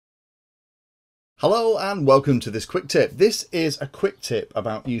Hello and welcome to this quick tip. This is a quick tip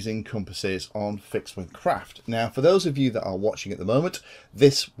about using compasses on fixed wing craft. Now, for those of you that are watching at the moment,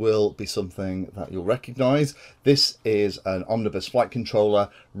 this will be something that you'll recognize. This is an omnibus flight controller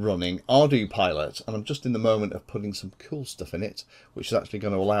running ArduPilot, and I'm just in the moment of putting some cool stuff in it, which is actually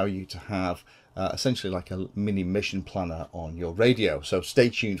going to allow you to have essentially like a mini mission planner on your radio. So stay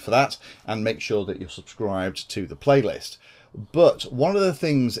tuned for that and make sure that you're subscribed to the playlist. But one of the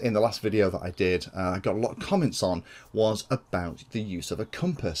things in the last video that I did, I got a lot of comments on, was about the use of a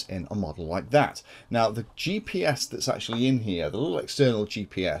compass in a model like that. Now, the GPS that's actually in here, the little external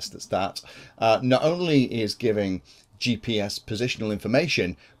GPS not only is giving GPS positional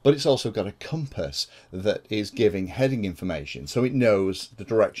information, but it's also got a compass that is giving heading information, so it knows the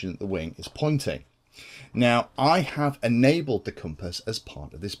direction that the wing is pointing. Now, I have enabled the compass as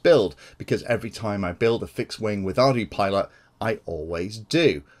part of this build because every time I build a fixed wing with ArduPilot, I always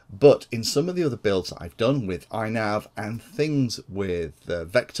do. But in some of the other builds that I've done with iNav and things with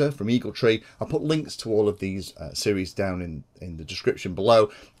Vector from EagleTree, I'll put links to all of these series down in the description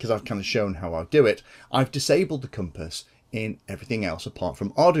below because I've kind of shown how I do it. I've disabled the compass in everything else apart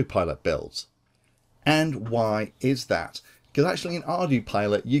from ArduPilot builds. And why is that? Because actually in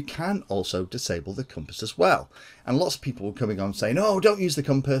ArduPilot you can also disable the compass as well. And lots of people were coming on saying, oh, don't use the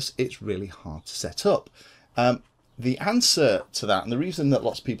compass, it's really hard to set up. The answer to that, and the reason that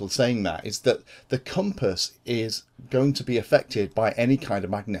lots of people are saying that, is that the compass is going to be affected by any kind of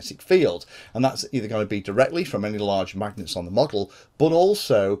magnetic field. And that's either going to be directly from any large magnets on the model, but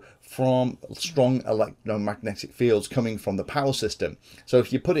also from strong electromagnetic fields coming from the power system. So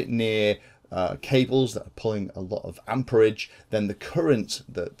if you put it near cables that are pulling a lot of amperage, then the current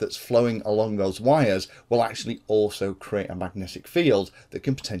that's flowing along those wires will actually also create a magnetic field that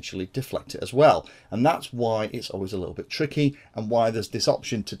can potentially deflect it as well. And that's why it's always a little bit tricky, and why there's this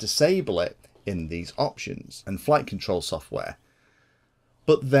option to disable it in these options and flight control software.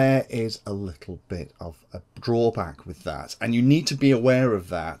 But there is a little bit of a drawback with that, and you need to be aware of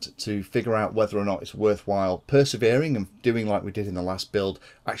that to figure out whether or not it's worthwhile persevering and doing like we did in the last build,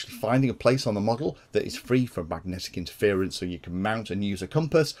 actually finding a place on the model that is free from magnetic interference so you can mount and use a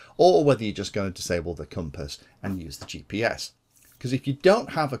compass, or whether you're just going to disable the compass and use the GPS. Because if you don't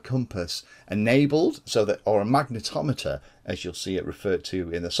have a compass enabled, or a magnetometer, as you'll see it referred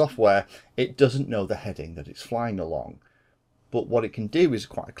to in the software, it doesn't know the heading that it's flying along. But what it can do is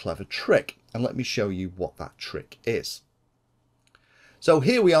quite a clever trick, and let me show you what that trick is. So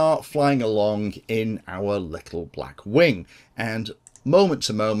here we are flying along in our little black wing, and moment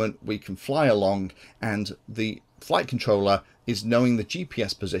to moment we can fly along, and the flight controller is knowing the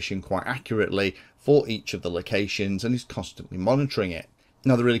GPS position quite accurately for each of the locations and is constantly monitoring it.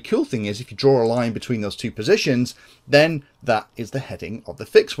 Now, the really cool thing is if you draw a line between those two positions, then that is the heading of the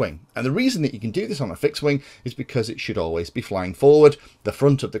fixed wing. And the reason that you can do this on a fixed wing is because it should always be flying forward. The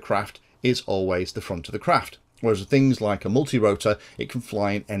front of the craft is always the front of the craft. Whereas with things like a multi-rotor, it can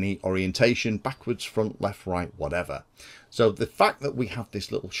fly in any orientation, backwards, front, left, right, whatever. So the fact that we have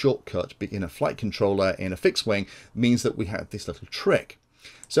this little shortcut in a flight controller in a fixed wing means that we have this little trick.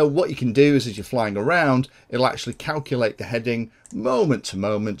 So what you can do is, as you're flying around, it'll actually calculate the heading moment to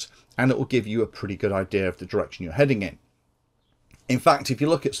moment, and it will give you a pretty good idea of the direction you're heading in. In fact, if you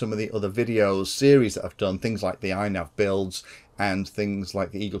look at some of the other videos, series that I've done, things like the iNav builds and things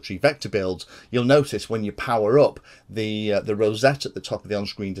like the EagleTree Vector builds, you'll notice when you power up the rosette at the top of the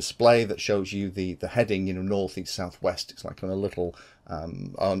on-screen display that shows you the heading, you know, north, east, south, west. It's like on a little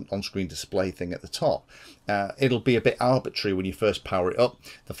on-screen display thing at the top. It'll be a bit arbitrary when you first power it up.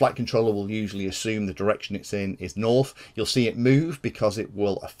 The flight controller will usually assume the direction it's in is north. You'll see it move because it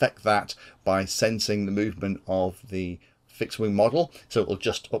will affect that by sensing the movement of the fixed wing model, so it will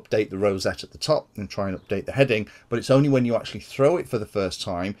just update the rosette at the top and try and update the heading. But it's only when you actually throw it for the first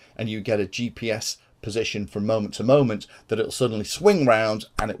time and you get a GPS position from moment to moment that it'll suddenly swing round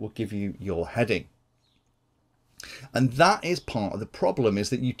and it will give you your heading. And that is part of the problem,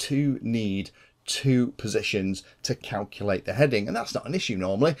 is that you need two positions to calculate the heading, and that's not an issue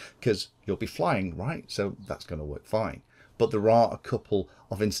normally because you'll be flying, right? So that's going to work fine. But there are a couple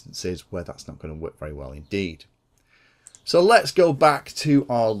of instances where that's not going to work very well indeed. So let's go back to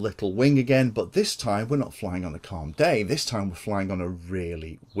our little wing again, but this time we're not flying on a calm day. This time we're flying on a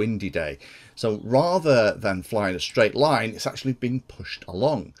really windy day. So rather than flying a straight line, it's actually being pushed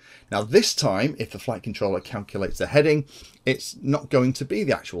along. Now this time, if the flight controller calculates the heading, it's not going to be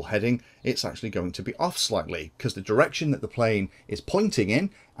the actual heading. It's actually going to be off slightly because the direction that the plane is pointing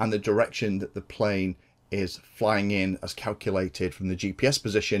in and the direction that the plane is flying in as calculated from the GPS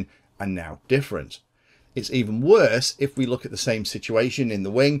position are now different. It's even worse if we look at the same situation in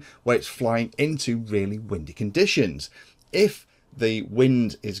the wing where it's flying into really windy conditions. If the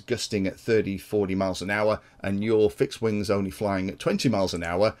wind is gusting at 30-40 miles an hour and your fixed wing's only flying at 20 miles an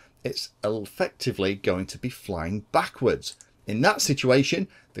hour, it's effectively going to be flying backwards. In that situation,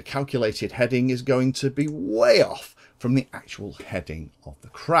 the calculated heading is going to be way off from the actual heading of the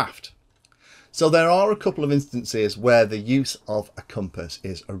craft. So there are a couple of instances where the use of a compass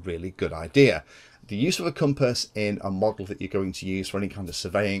is a really good idea. The use of a compass in a model that you're going to use for any kind of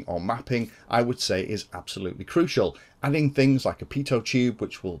surveying or mapping, I would say, is absolutely crucial. Adding things like a pitot tube,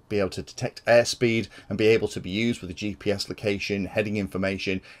 which will be able to detect airspeed and be able to be used with a GPS location, heading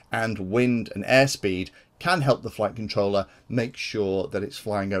information, and wind and airspeed, can help the flight controller make sure that it's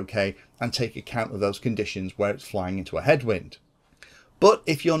flying okay and take account of those conditions where it's flying into a headwind. But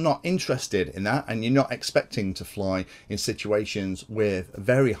if you're not interested in that and you're not expecting to fly in situations with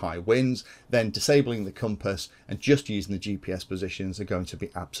very high winds, then disabling the compass and just using the GPS positions are going to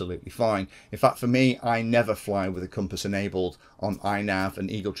be absolutely fine. In fact, for me, I never fly with a compass enabled on iNav and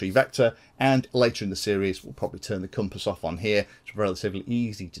Eagle Tree Vector, and later in the series we'll probably turn the compass off on here. It's relatively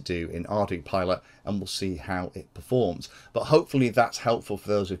easy to do in Ardu Pilot, and we'll see how it performs. But hopefully that's helpful for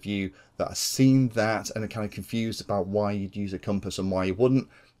those of you that have seen that and are kind of confused about why you'd use a compass and why you wouldn't.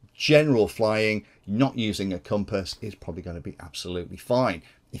 General flying, not using a compass is probably going to be absolutely fine.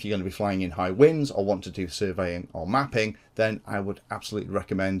 If you're going to be flying in high winds or want to do surveying or mapping, then I would absolutely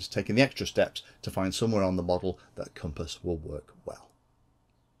recommend taking the extra steps to find somewhere on the model that a compass will work well.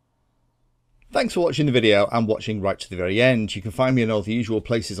 Thanks for watching the video and watching right to the very end. You can find me in all the usual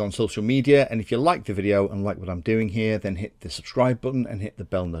places on social media, and if you like the video and like what I'm doing here, then hit the subscribe button and hit the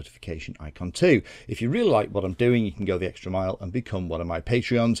bell notification icon too. If you really like what I'm doing, you can go the extra mile and become one of my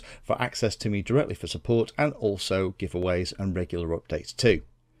Patreons for access to me directly for support, and also giveaways and regular updates too.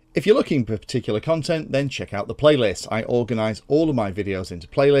 If you're looking for particular content, then check out the playlist. I organise all of my videos into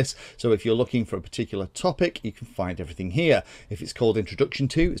playlists, so if you're looking for a particular topic, you can find everything here. If it's called Introduction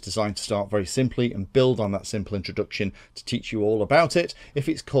To, it's designed to start very simply and build on that simple introduction to teach you all about it. If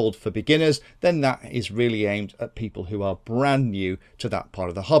it's called For Beginners, then that is really aimed at people who are brand new to that part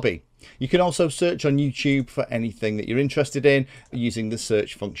of the hobby. You can also search on YouTube for anything that you're interested in using the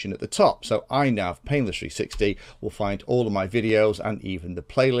search function at the top. So iNav Painless 360 will find all of my videos and even the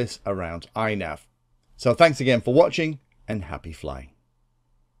playlist around iNav. So thanks again for watching and happy flying.